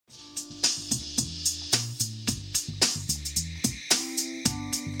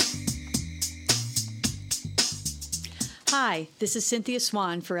Hi, this is Cynthia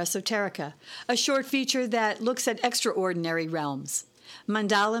Swan for Esoterica, a short feature that looks at extraordinary realms.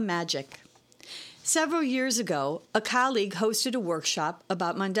 Mandala Magic. Several years ago, a colleague hosted a workshop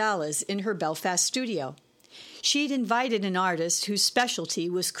about mandalas in her Belfast studio. She'd invited an artist whose specialty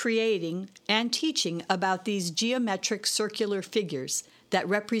was creating and teaching about these geometric circular figures that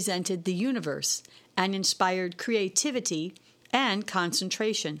represented the universe and inspired creativity and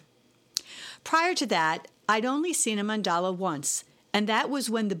concentration. Prior to that, I'd only seen a mandala once, and that was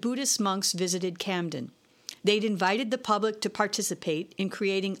when the Buddhist monks visited Camden. They'd invited the public to participate in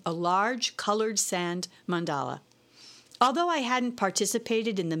creating a large colored sand mandala. Although I hadn't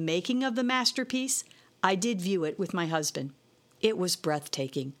participated in the making of the masterpiece, I did view it with my husband. It was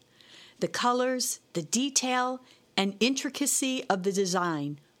breathtaking. The colors, the detail, and intricacy of the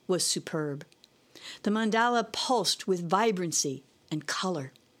design was superb. The mandala pulsed with vibrancy and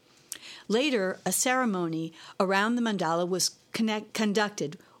color. Later, a ceremony around the mandala was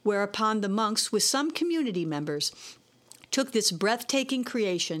conducted, whereupon the monks, with some community members, took this breathtaking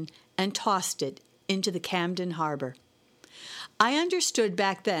creation and tossed it into the Camden Harbor. I understood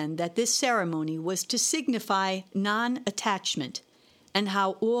back then that this ceremony was to signify non-attachment and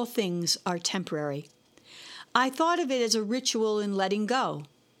how all things are temporary. I thought of it as a ritual in letting go,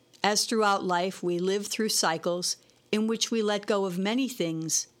 as throughout life we live through cycles in which we let go of many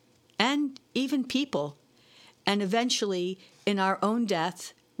things and even people, and eventually, in our own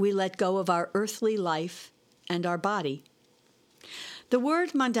death, we let go of our earthly life and our body. The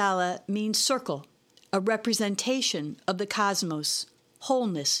word mandala means circle, a representation of the cosmos,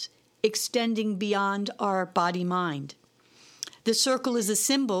 wholeness, extending beyond our body-mind. The circle is a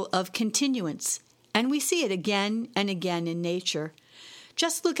symbol of continuance, and we see it again and again in nature.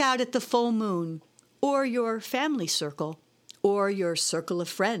 Just look out at the full moon, or your family circle, or your circle of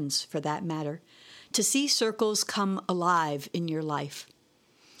friends, for that matter, to see circles come alive in your life.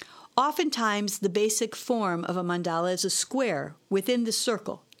 Oftentimes, the basic form of a mandala is a square within the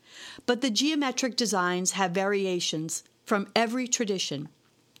circle, but the geometric designs have variations from every tradition.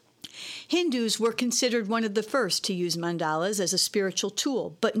 Hindus were considered one of the first to use mandalas as a spiritual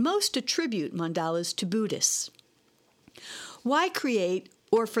tool, but most attribute mandalas to Buddhists. Why create,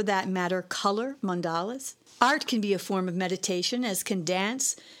 or for that matter, color mandalas? Art can be a form of meditation, as can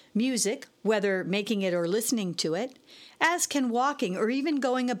dance, music, whether making it or listening to it, as can walking or even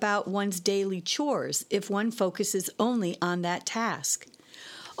going about one's daily chores if one focuses only on that task.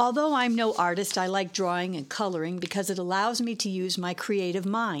 Although I'm no artist, I like drawing and coloring because it allows me to use my creative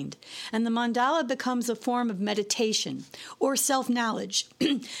mind, and the mandala becomes a form of meditation or self-knowledge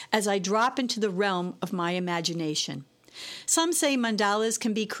as I drop into the realm of my imagination. Some say mandalas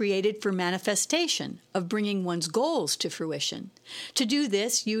can be created for manifestation, of bringing one's goals to fruition. To do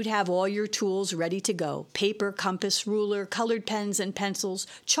this, you'd have all your tools ready to go: paper, compass, ruler, colored pens and pencils,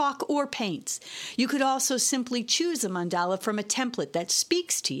 chalk or paints. You could also simply choose a mandala from a template that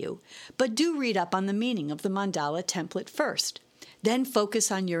speaks to you, but do read up on the meaning of the mandala template first. Then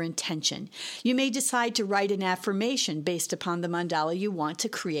focus on your intention. You may decide to write an affirmation based upon the mandala you want to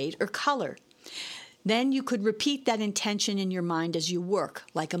create or color. Then you could repeat that intention in your mind as you work,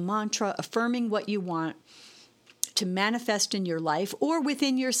 like a mantra, affirming what you want to manifest in your life or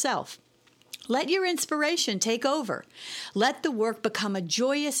within yourself. Let your inspiration take over. Let the work become a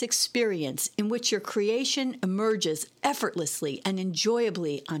joyous experience in which your creation emerges effortlessly and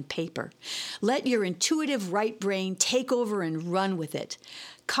enjoyably on paper. Let your intuitive right brain take over and run with it.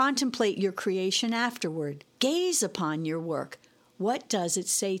 Contemplate your creation afterward. Gaze upon your work. What does it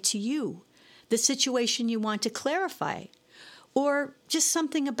say to you? The situation you want to clarify, or just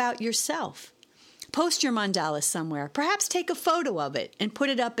something about yourself. Post your mandala somewhere. Perhaps take a photo of it and put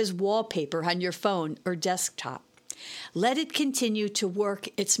it up as wallpaper on your phone or desktop. Let it continue to work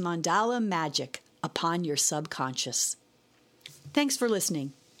its mandala magic upon your subconscious. Thanks for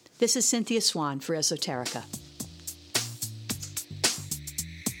listening. This is Cynthia Swan for Esoterica.